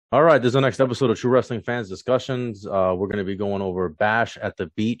All right, this is the next episode of True Wrestling Fans Discussions. We're going to be going over Bash at the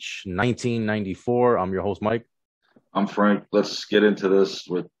Beach 1994. I'm your host, Mike. I'm Frank. Let's get into this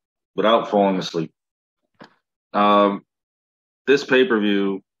without falling asleep. Um, this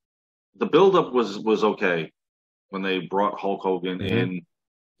pay-per-view, the build-up was okay when they brought Hulk Hogan hmm in.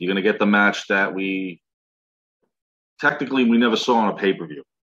 You're gonna get the match that we technically we never saw on a pay-per-view.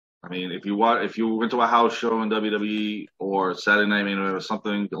 I mean, if you went to a house show in WWE or Saturday Night Main Event or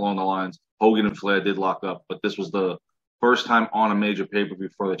something along the lines, Hogan and Flair did lock up, but this was the first time on a major pay-per-view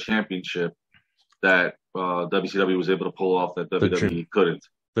for the championship that WCW was able to pull off that The dream, WWE couldn't.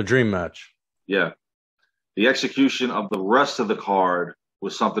 the dream match. Yeah. The execution of the rest of the card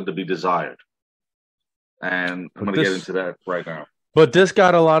was something to be desired. And I'm But going to get this, into that right now. but this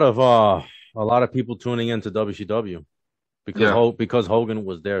got a lot of people tuning into WCW Yeah. because Hogan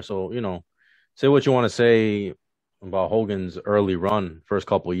was there. So say what you want to say about Hogan's early run, first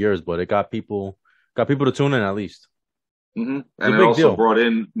couple of years, but it got people to tune in at least. It's a And it big also deal. brought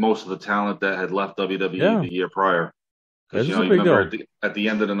in most of the talent that had left WWE Yeah, the year prior. Because, this you is know, a you big remember deal. at the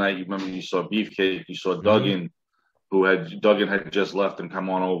end of the night, you remember you saw Beefcake, you saw hmm Duggan had just left and come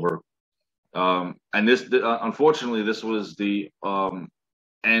on over. And unfortunately, this was the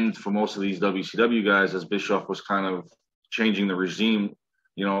end for most of these WCW guys as Bischoff was kind of changing the regime.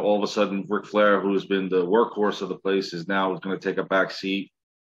 You know, all of a sudden, Ric Flair, who has been the workhorse of the place, is now going to take a back seat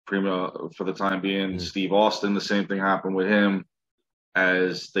for the time being. Steve Austin, the same thing happened with him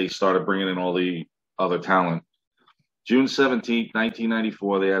as they started bringing in all the other talent. June 17th,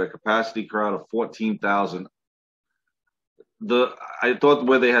 1994, they had a capacity crowd of 14,000. I thought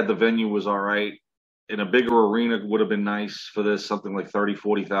where they had the venue was all right. In a bigger arena would have been nice for this, something like 30,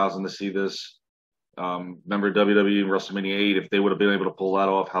 40,000 to see this. Remember WWE and WrestleMania 8, if they would have been able to pull that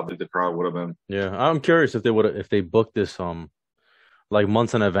off, how big the crowd would have been. Yeah, I'm curious if they booked this like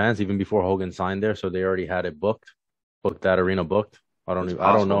months in advance, even before Hogan signed there, so they already had it booked that arena booked. It's I don't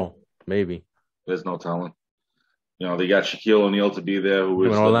possible. know, maybe There's no telling. You know, they got Shaquille O'Neal to be there, who even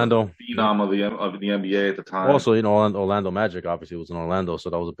was the Orlando. Yeah. phenom of the NBA at the time. Also, Orlando Magic obviously was in Orlando, so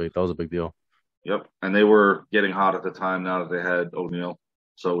that was a big deal. Yep. And they were getting hot at the time now that they had O'Neal.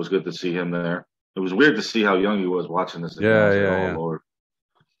 So it was good to see him there. It was weird to see how young he was watching this again. I Yeah, was like, yeah, oh, yeah. Lord.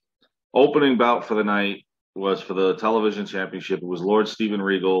 Opening bout for the night was for the television championship. It was Lord Steven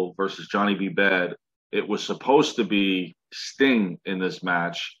Regal versus Johnny B. Bad. It was supposed to be Sting in this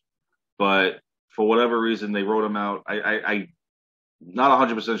match, but for whatever reason, they wrote him out. I not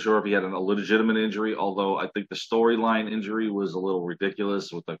 100% sure if he had a legitimate injury, although I think the storyline injury was a little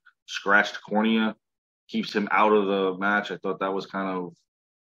ridiculous with the scratched cornea. Keeps him out of the match. I thought that was kind of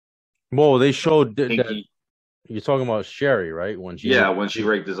Well, they showed that hinky. you're talking about Sherry, right? Yeah, when she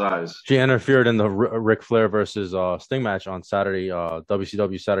raked his eyes. she interfered in the Ric Flair versus Sting match on Saturday,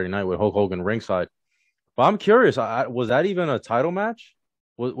 WCW Saturday night with Hulk Hogan ringside. But I'm curious, was that even a title match?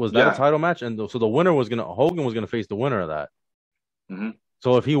 Was that a Yeah. title match? And so the winner was gonna Hogan was gonna face the winner of that. hmm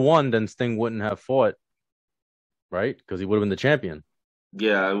So if he won, then Sting wouldn't have fought, right? Because he would have been the champion.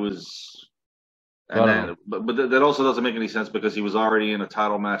 Yeah, it was. So I And don't know. then, but that also doesn't make any sense because he was already in a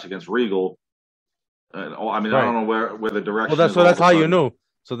title match against Regal. And I mean, I don't Right. know where the Well, direction that's is so all of that's a how you sudden. knew.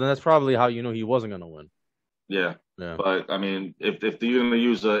 So then that's probably how you knew he wasn't gonna win. Yeah, Yeah. but I mean, if you're going to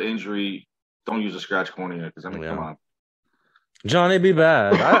use an injury, don't use a scratch cornea because I mean, come Yeah. on. Johnny B.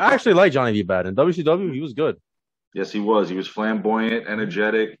 Bad. I actually like Johnny B. Bad in WCW. He was good. Yes, he was. He was flamboyant,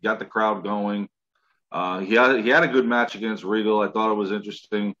 energetic, got the crowd going. He had a good match against Regal. I thought it was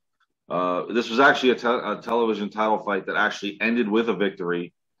interesting. This was actually a television title fight that actually ended with a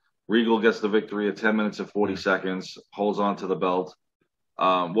victory. Regal gets the victory at 10 minutes and 40 Mm. seconds, holds on to the belt.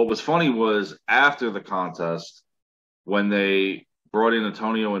 What was funny was after the contest, when they brought in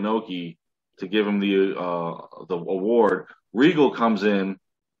Antonio Inoki to give him the award, Regal comes in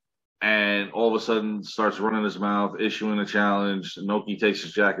and all of a sudden starts running his mouth, issuing a challenge. Inoki takes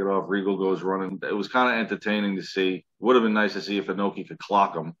his jacket off. Regal goes running. It was kind of entertaining to see. Would have been nice to see if Inoki could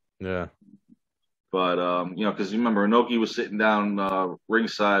clock him. Yeah. But you know, because you remember Inoki was sitting down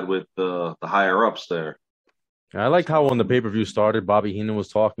ringside with the higher ups there. I liked how So when the pay-per-view started, Bobby Heenan was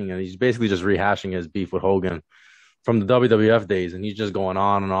talking and he's basically just rehashing his beef with Hogan from the WWF days, and he's just going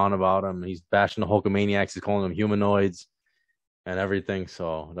on and on about him. He's bashing the Hulkamaniacs, he's calling them humanoids and everything.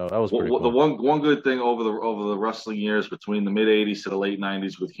 So that was pretty the cool. one good thing over the wrestling years between the mid '80s to the late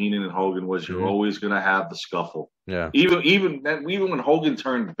 '90s with Heenan and Hogan was you're hmm always going to have the scuffle. Yeah. Even when Hogan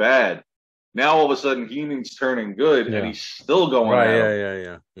turned bad, now all of a sudden Heenan's turning good and Yeah. he's still going Right. at Yeah.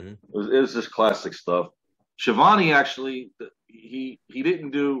 him. Yeah. Yeah. It was just classic stuff. Shivani actually he didn't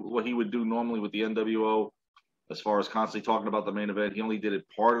do what he would do normally with the NWO. as far as constantly talking about the main event. He only did it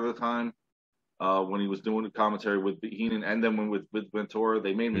part of the time when he was doing the commentary with Heenan, and then when with Ventura,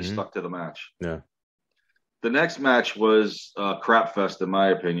 they mainly stuck to the match. Yeah. The next match was crap fest, in my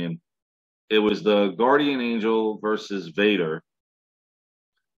opinion. It was the Guardian Angel versus Vader.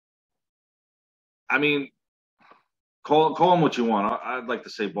 I mean, call him what you want. I'd like to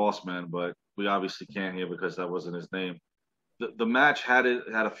say Boss Man, but we obviously can't here because that wasn't his name. The match had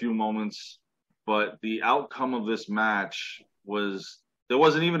a few moments, but the outcome of this match was there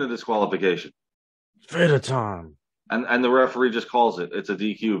wasn't even a disqualification. Vader time. And the referee just calls it. It's a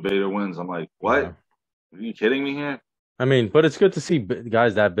DQ. Vader wins. I'm like, what? Yeah. Are you kidding me here? I mean, but it's good to see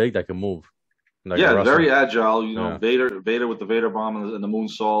guys that big that can move. Like yeah, very agile. You know, Vader with the Vader bomb and the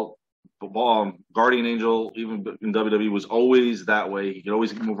moonsault. Guardian Angel, even in WWE, was always that way. He could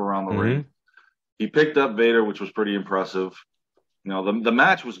always move around the ring. He picked up Vader, which was pretty impressive. You know, the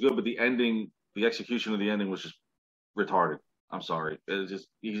match was good, but the ending, the execution of the ending was just retarded. I'm sorry. It's just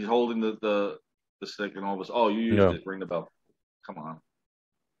he's holding the stick and all this. Oh, you used it. Ring the bell. Come on.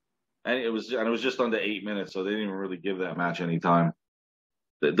 And it was just under 8 minutes, so they didn't even really give that match any time.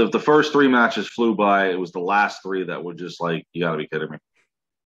 The first 3 matches flew by. It was the last 3 that were just like, you got to be kidding me.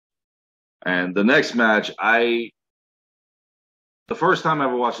 And the next match, the first time I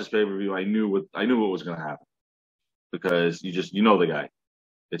ever watched this pay-per-view, I knew what was going to happen because you know the guy.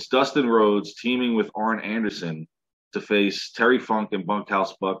 It's Dustin Rhodes teaming with Arn Anderson to face Terry Funk and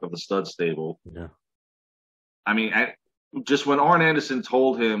Bunkhouse Buck of the Stud Stable. Yeah. I mean, just when Arn Anderson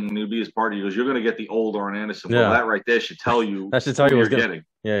told him when he'd be his partner, he goes, "You're going to get the old Arn Anderson." Well, that right there should tell you. That should tell you what you're getting.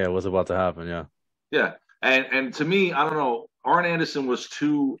 Yeah, what's about to happen. Yeah. Yeah, and to me, I don't know. Arn Anderson was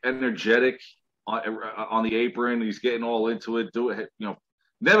too energetic on the apron. He's getting all into it.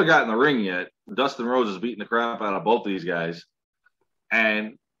 Never got in the ring yet. Dustin Rhodes is beating the crap out of both these guys,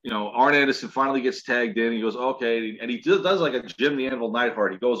 and Arn Anderson finally gets tagged in. He goes, okay, and he does like a Jim the Anvil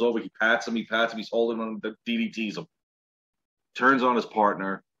Neidhart. He goes over, he pats him. He's holding him, the DDTs him. Turns on his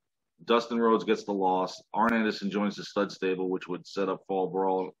partner. Dustin Rhodes gets the loss. Arn Anderson joins the Stud Stable, which would set up Fall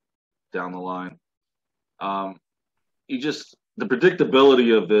Brawl down the line. The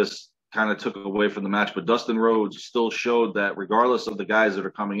predictability of this kind of took away from the match, but Dustin Rhodes still showed that regardless of the guys that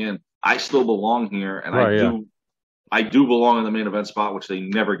are coming in, I still belong here, and I do belong in the main event spot, which they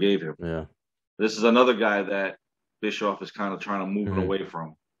never gave him. Yeah, this is another guy that Bischoff is kind of trying to move it away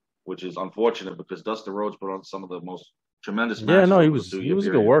from, which is unfortunate because Dustin Rhodes put on some of the most tremendous matches. Yeah, no, he was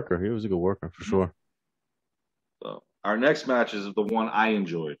a good worker. He was a good worker for sure. So our next match is the one I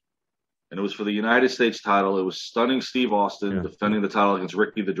enjoyed. And it was for the United States title. It was Stunning Steve Austin defending the title against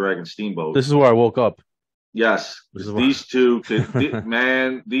Ricky the Dragon Steamboat. This is where I woke up. Yes. These two can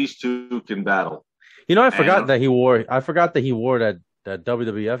battle. I forgot that he wore that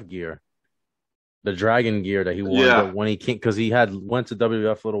WWF gear. The Dragon gear that he wore when he came, because he went to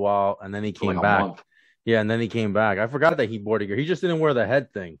WWF for a little while and then he came back. Yeah, and then he came back. I forgot that he wore the gear. He just didn't wear the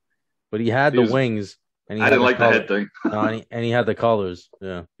head thing, but he had the wings. And I didn't like the head thing. and he had the colors.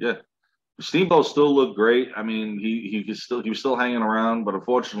 Yeah. Yeah. Steamboat still looked great. I mean, he was still hanging around, but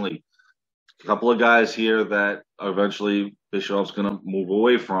unfortunately, a couple of guys here that eventually Bischoff's going to move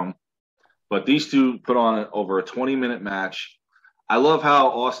away from. But these two put on over a 20-minute match. I love how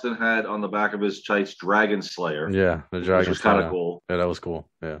Austin had on the back of his tights Dragon Slayer. Yeah, the Dragon Slayer. Which was kind of cool. Yeah, that was cool.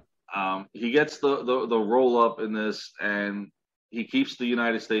 Yeah. He gets the roll up in this, and he keeps the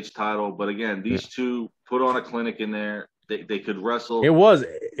United States title. But again, these two put on a clinic in there. They could wrestle. It was a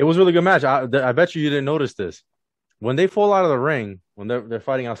really good match. I bet you didn't notice this. When they fall out of the ring, when they're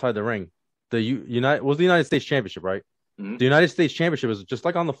fighting outside the ring, the United States Championship, right? Mm-hmm. The United States Championship is just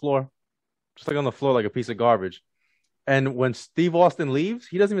like on the floor, like a piece of garbage. And when Steve Austin leaves,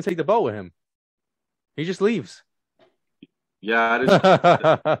 he doesn't even take the belt with him. He just leaves.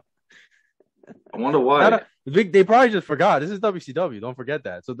 Yeah, I wonder why. They probably just forgot. This is WCW. Don't forget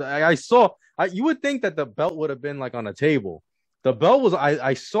that. So I saw. You would think that the belt would have been like on a table. The belt was.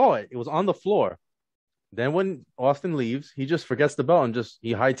 I saw it. It was on the floor. Then when Austin leaves, he just forgets the belt and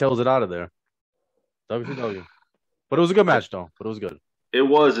he hightails it out of there. WCW. But it was a good match, though. But it was good. It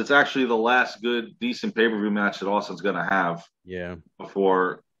was. It's actually the last good, decent pay-per-view match that Austin's going to have. Yeah.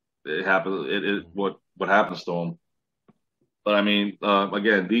 Before it happens, what happens to him. But I mean,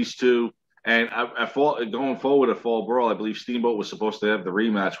 again, these two. And going forward at Fall Brawl, I believe Steamboat was supposed to have the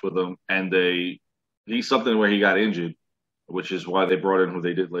rematch with him, and he's something where he got injured, which is why they brought in who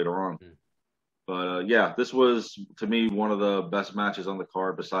they did later on. But this was to me one of the best matches on the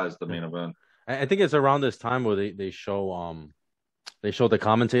card besides the main event. I think it's around this time where they show they showed the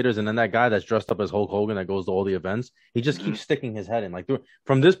commentators, and then that guy that's dressed up as Hulk Hogan that goes to all the events, he just Hmm. keeps sticking his head in. Like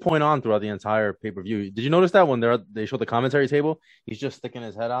from this point on throughout the entire pay per view, did you notice that when they show the commentary table, he's just sticking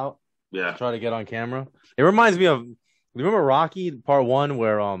his head out to Yeah. try to get on camera? It reminds me of, remember Rocky Part One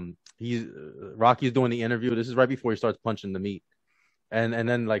where he's Rocky's doing the interview. This is right before he starts punching the meat. And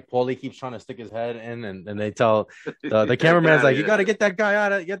then like Paulie keeps trying to stick his head in, and they tell the Get cameraman's out of like, you here. got to get that guy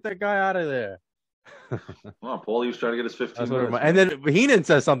out of there. Well, Paulie was trying to get his 15 That's what minutes. and then Heenan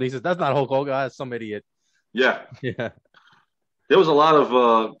says something. He says, "That's not Hulk Hogan. That's some idiot." Yeah. Yeah. There was a lot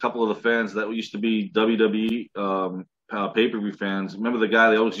of couple of the fans that used to be WWE pay-per-view fans. Remember the guy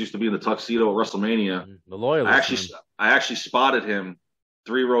that always used to be in the tuxedo at WrestleMania? The loyalist. I actually spotted him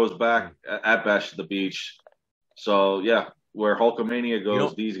 3 rows back at Bash at the Beach. So yeah, where Hulkamania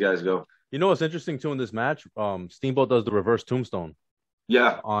goes, these guys go. You know what's interesting too in this match? Steamboat does the reverse tombstone.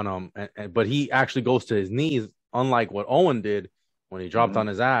 Yeah. On but he actually goes to his knees, unlike what Owen did when he dropped on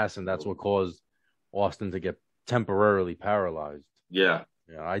his ass, and that's what caused Austin to get temporarily paralyzed. Yeah.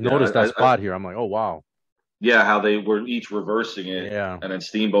 Yeah, I noticed that spot here. I'm like, oh wow. Yeah, how they were each reversing it. Yeah. And then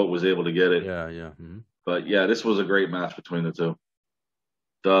Steamboat was able to get it. Yeah, yeah. Mm-hmm. But yeah, this was a great match between the two.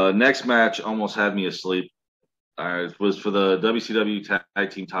 The next match almost had me asleep. It was for the WCW tag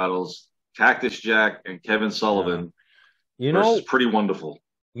team titles, Cactus Jack and Kevin Sullivan. You know, Pretty Wonderful.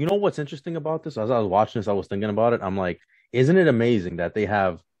 You know what's interesting about this? As I was watching this, I was thinking about it. I'm like, isn't it amazing that they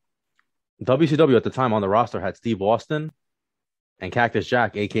have WCW at the time on the roster had Steve Austin and Cactus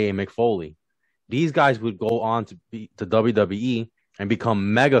Jack, aka Mick Foley. These guys would go on to WWE and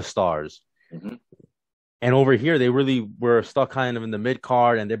become mega stars. Mm-hmm. And over here, they really were stuck kind of in the mid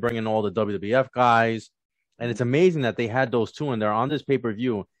card, and they're bringing all the WWF guys. And it's amazing that they had those two, and they're on this pay per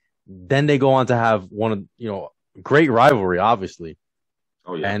view. Then they go on to have one of great rivalry, obviously.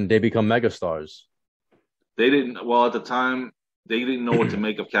 Oh yeah, and they become megastars. They didn't. Well, at the time, they didn't know what to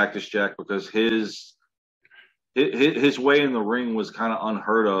make of Cactus Jack because his way in the ring was kind of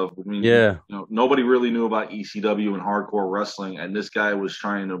unheard of. I mean, yeah, nobody really knew about ECW and hardcore wrestling, and this guy was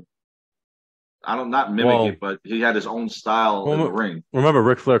trying to. Not mimic it, but he had his own style in the ring. Remember,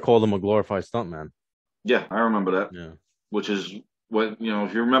 Ric Flair called him a glorified stuntman. Yeah, I remember that. Yeah, which is what if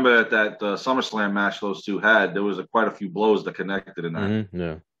you remember at that SummerSlam match those two had, there was quite a few blows that connected in that. Mm-hmm,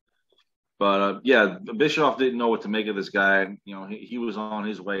 yeah. But yeah, Bischoff didn't know what to make of this guy. He was on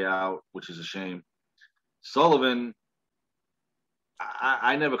his way out, which is a shame. Sullivan,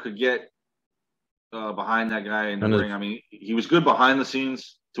 I never could get behind that guy in the ring. I mean, he was good behind the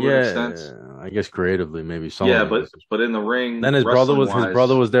scenes to an extent. I guess creatively, maybe. Yeah, but in the ring, then his brother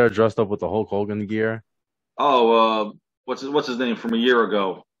was there dressed up with the Hulk Hogan gear. Oh, what's his name from a year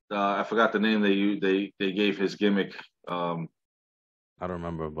ago? I forgot the name they gave his gimmick. I don't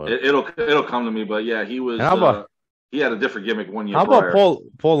remember, but it'll come to me. But yeah, he was. He had a different gimmick 1 year. How about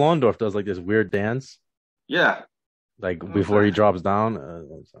Paul Orndorff does like this weird dance? Yeah, like before he drops down.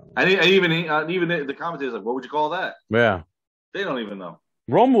 And even the commentators like, what would you call that? Yeah, they don't even know.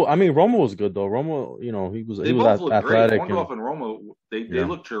 Romo was good though. Romo, he was athletic. Orndorff and Romo, they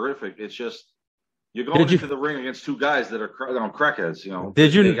look terrific. It's just you're going into the ring against two guys that are crackheads.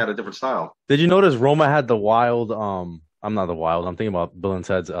 They got a different style. Did you notice Roma had the wild? I'm not the wild. I'm thinking about Bill and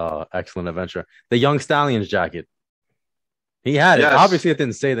Ted's Excellent Adventure. The Young Stallions jacket. He had it. Obviously, it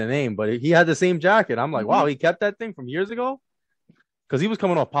didn't say the name, but he had the same jacket. I'm like, wow, he kept that thing from years ago. Because he was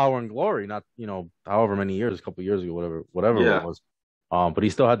coming off Power and Glory, not however many years, a couple years ago, whatever it was. But he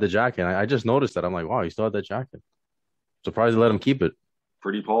still had the jacket. I just noticed that. I'm like, wow, he still had that jacket. Surprised they let him keep it.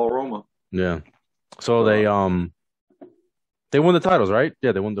 Pretty Paul Roma. Yeah. So they won the titles, right?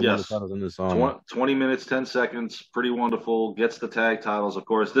 Yeah, they won the titles in this. 20 minutes, 10 seconds. Pretty Wonderful gets the tag titles. Of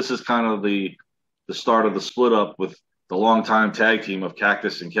course, this is kind of the start of the split up with the longtime tag team of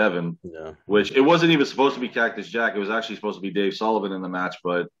Cactus and Kevin. Yeah. Which it wasn't even supposed to be Cactus Jack. It was actually supposed to be Dave Sullivan in the match,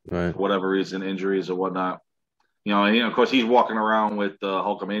 but for whatever reason, injuries or whatnot. And of course, he's walking around with the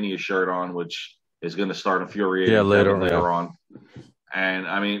Hulkamania shirt on, which is going to start infuriating later on. And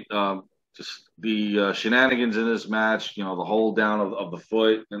I mean, just the shenanigans in this match, the hold down of the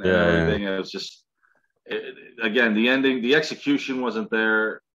foot and everything. It was just, again, the ending, the execution wasn't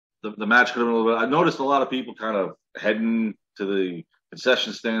there. The match could have been a little bit. I noticed a lot of people kind of heading to the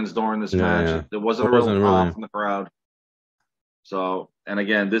concession stands during this match. Yeah. There wasn't a real pop from the crowd. So, and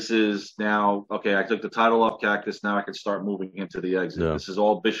again, this is now, okay, I took the title off Cactus. Now I can start moving into the exit. Yeah. This is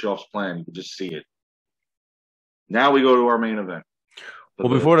all Bischoff's plan. You can just see it. Now we go to our main event. Well,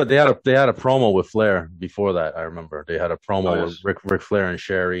 before that, they had a promo with Flair. Before that, I remember they had a promo with Ric Flair and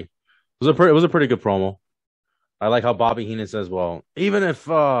Sherry. It was a pretty good promo. I like how Bobby Heenan says, "Well, even if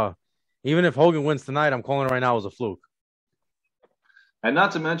Hogan wins tonight, I'm calling it right now as a fluke." And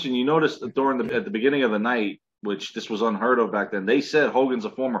not to mention, you noticed that at the beginning of the night, which this was unheard of back then, they said Hogan's a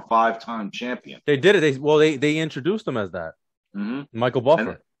former 5-time champion. They did it. They introduced him as that. Michael Buffer.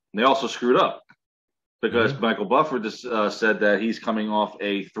 And they also screwed up because Michael Buffer just said that he's coming off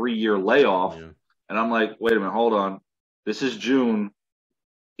a 3-year layoff. Yeah. And I'm like, wait a minute, hold on. This is June.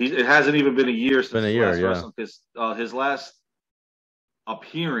 It hasn't even been a year since his last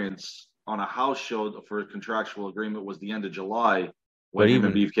appearance on a house show for a contractual agreement was the end of July when him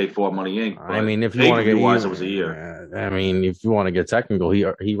and Beefcake fought Money Inc. But I mean, if you want to get wise, it was a year. I mean, if you want to get technical,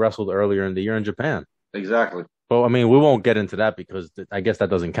 he wrestled earlier in the year in Japan. Exactly. But I mean, we won't get into that because I guess that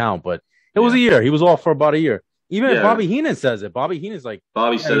doesn't count. But it was a year. He was off for about a year. Even if Bobby Heenan says it. Bobby Heenan's like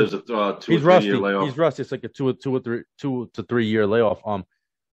Bobby said it was a 2 or 3 year layoff. He's rusty. It's like a 2 to 3 year layoff.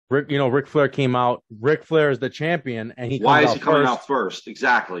 Ric Flair came out. Ric Flair is the champion, and why is he coming out first?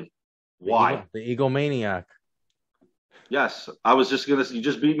 Exactly. Why? The egomaniac. Yes, I was just gonna. You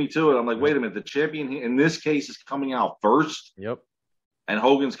just beat me to it. I'm like, wait a minute. The champion in this case is coming out first. Yep. And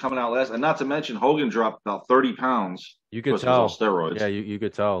Hogan's coming out last. And not to mention, Hogan dropped about 30 pounds. You could tell steroids. Yeah, you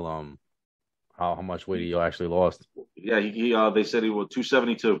could tell how much weight he actually lost. Yeah, they said he was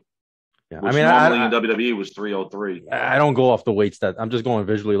 272. Yeah, which normally in WWE was 303. I don't go off the weights that I'm just going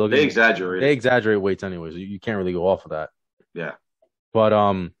visually looking. They exaggerate. They exaggerate weights anyways. You can't really go off of that. Yeah. But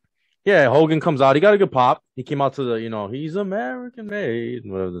Hogan comes out. He got a good pop. He came out to the he's American made.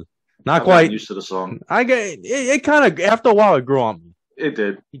 Whatever. Not quite used to the song. I get it. Kind of after a while it grew on me. It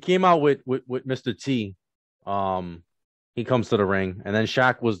did. He came out with Mr. T. He comes to the ring, and then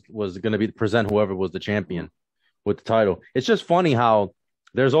Shaq was going to present whoever was the champion with the title. It's just funny how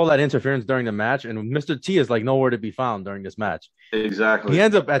there's all that interference during the match, and Mr. T is like nowhere to be found during this match. Exactly. He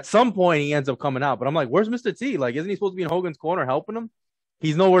ends up at some point he ends up coming out, but I'm like, where's Mr. T? Like, isn't he supposed to be in Hogan's corner helping him?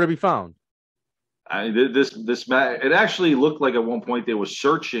 He's nowhere to be found. This match, it actually looked like at one point they were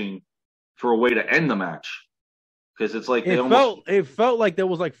searching for a way to end the match because it's like it felt like there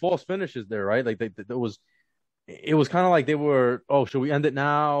was like false finishes there, right? Like it was kind of like they were, should we end it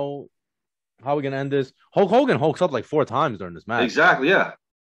now? How are we gonna end this? Hulk Hogan hulks up like 4 times during this match. Exactly, yeah.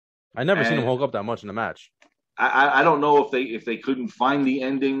 I never seen him hulk up that much in a match. I don't know if they couldn't find the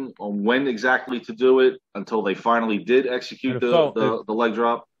ending on when exactly to do it until they finally did execute the leg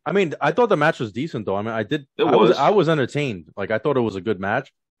drop. I mean, I thought the match was decent though. I mean, I was entertained. Like I thought it was a good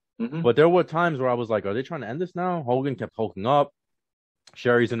match. Mm-hmm. But there were times where I was like, are they trying to end this now? Hogan kept hulking up.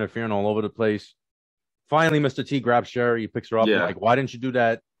 Sherry's interfering all over the place. Finally, Mr. T grabs Sherry, he picks her up. Yeah. Like, why didn't you do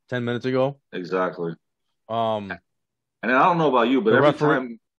that 10 minutes ago? Exactly. And I don't know about you, but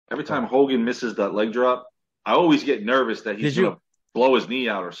every time Hogan misses that leg drop, I always get nervous that he's going to blow his knee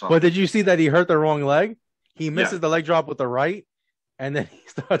out or something. But did you see that he hurt the wrong leg? He misses the leg drop with the right, and then he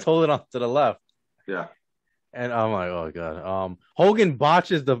starts holding on to the left. Yeah. And I'm like, oh god. Hogan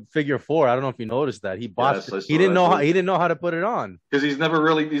botches the figure 4. I don't know if you noticed that. He botched. Yes, he didn't know how to put it on because he's never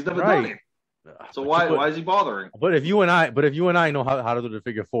done it. So why is he bothering? But if you and I know how to do the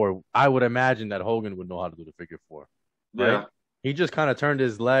figure 4, I would imagine that Hogan would know how to do the figure 4. Right? Yeah. He just kind of turned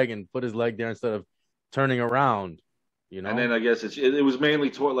his leg and put his leg there instead of turning around. You know. And then I guess it was mainly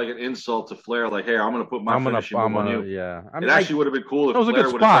toward like an insult to Flair, like, hey, I'm going to put my finishing move on you. Yeah. I mean, it actually would have been cool if Flair would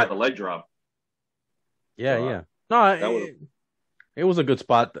have tried the leg drop. Yeah. No, it was a good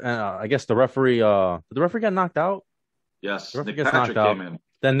spot. I guess the referee. Did the referee get knocked out? Yes, Nick Patrick came in.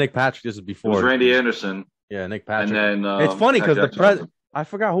 Then Nick Patrick. This is before. It was Randy Anderson. Yeah, Nick Patrick. And then it's funny because the president. I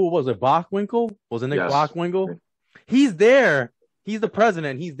forgot who it was. Bockwinkel? Was it Nick Bockwinkel? He's there. He's the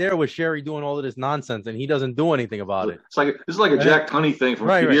president. He's there with Sherry doing all of this nonsense, and he doesn't do anything about it. This is like a Jack Tunney thing from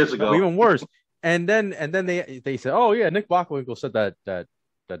a few years ago. Even worse. And then they said, oh yeah, Nick Bockwinkel said that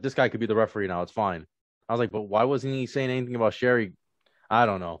this guy could be the referee now. It's fine. I was like, but why wasn't he saying anything about Sherry? I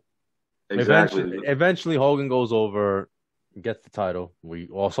don't know. Exactly. Eventually Hogan goes over, gets the title. We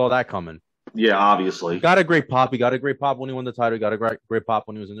all saw that coming. Yeah, obviously. Got a great pop. He got a great pop when he won the title. He got a great pop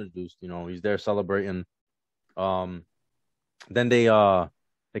when he was introduced. You know, he's there celebrating. Then they kind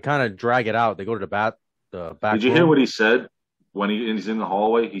of drag it out. They go to the back. Did you hear what he said when he's in the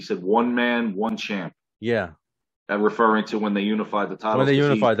hallway? He said, "One man, one champ." Yeah. That referring to when they unified the titles. When they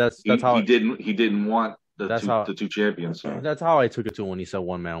unified, that's how he didn't want the two champions. That's how I took it to when he said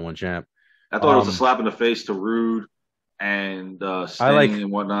one man, one champ. I thought it was a slap in the face to Rude and Sting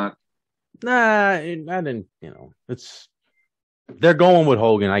and whatnot. Nah, I didn't. You know, they're going with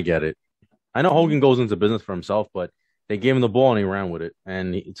Hogan. I get it. I know Hogan goes into business for himself, but they gave him the ball and he ran with it.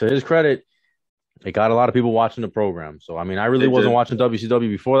 And to his credit, it got a lot of people watching the program. So I mean, I really wasn't watching WCW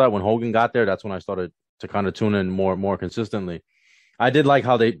before that. When Hogan got there, that's when I started to kind of tune in more consistently. I did like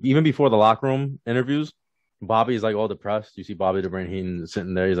how they, even before the locker room interviews, Bobby's like all depressed. You see Bobby the Brain Heenan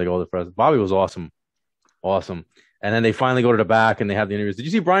sitting there. He's like all depressed. Bobby was awesome, awesome. And then they finally go to the back and they have the interviews. Did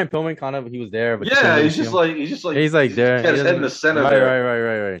you see Brian Pillman? Kind of, he was there, but you couldn't Yeah, really see him. he's There. got He his head in the doesn't. center Right, there. right,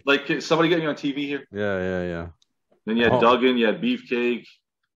 right, right, right. Like somebody getting on TV here. Yeah. Then you had Oh, Duggan, you had Beefcake.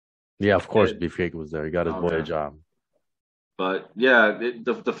 yeah. Of course, Yeah. Beefcake was there. He got his boy a job. But yeah,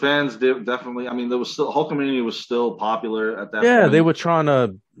 the fans did definitely. I mean, there was still Hulkamania was still popular at that Yeah, point. they were trying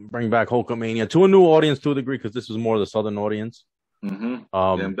to bring back Hulkamania to a new audience to a degree because this was more the Southern audience. Mm-hmm.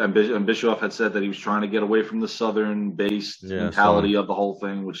 Um, And Bischoff had said that he was trying to get away from the Southern-based mentality of the whole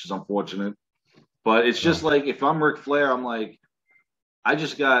thing, which is unfortunate. But it's just like if I'm Ric Flair, I'm like, I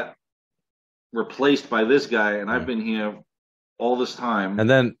just got replaced by this guy, and I've been here all this time. And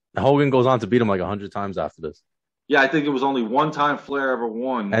then Hogan goes on to beat him like 100 times after this. Yeah, I think it was only one time Flair ever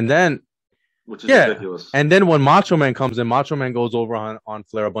won. And then, which is ridiculous. And then when Macho Man comes in, Macho Man goes over on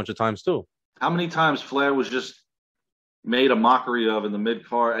Flair a bunch of times too. How many times Flair was just made a mockery of in the mid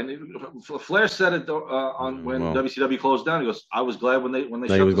card? And Flair said it when WCW closed down. He goes, "I was glad when they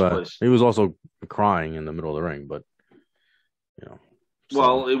shut this place." He was also crying in the middle of the ring, but you know.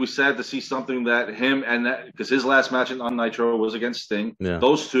 Well, it was sad to see something that him and that because his last match on Nitro was against Sting. Yeah.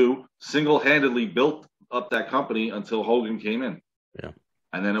 Those two single-handedly built up that company until Hogan came in. Yeah.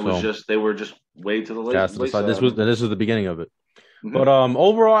 And then it was just they were just way to the late side. This was the beginning of it. Mm-hmm. But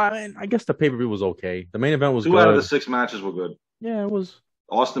overall, I guess the pay-per-view was okay. The main event was two good. Out of the 6 matches were good. Yeah, it was.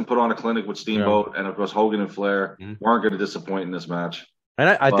 Austin put on a clinic with Steamboat, and of course Hogan and Flair weren't going to disappoint in this match. And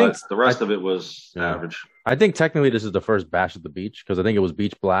I think the rest of it was average. I think technically this is the first Bash at the Beach because I think it was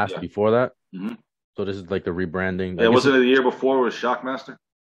Beach Blast before that. Mm-hmm. So this is like the rebranding. Yeah, wasn't it the year before it was Shockmaster?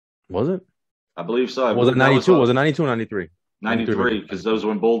 Was it? I believe so. Was it 92? Was it 92 or 93? 93, because those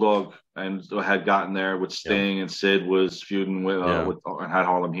when Bulldog and had gotten there with Sting and Sid was feuding with and had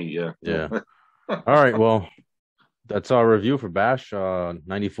Harlem Heat. Yeah. All right. Well, that's our review for Bash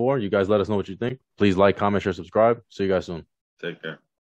 94. You guys let us know what you think. Please like, comment, share, subscribe. See you guys soon. Take care.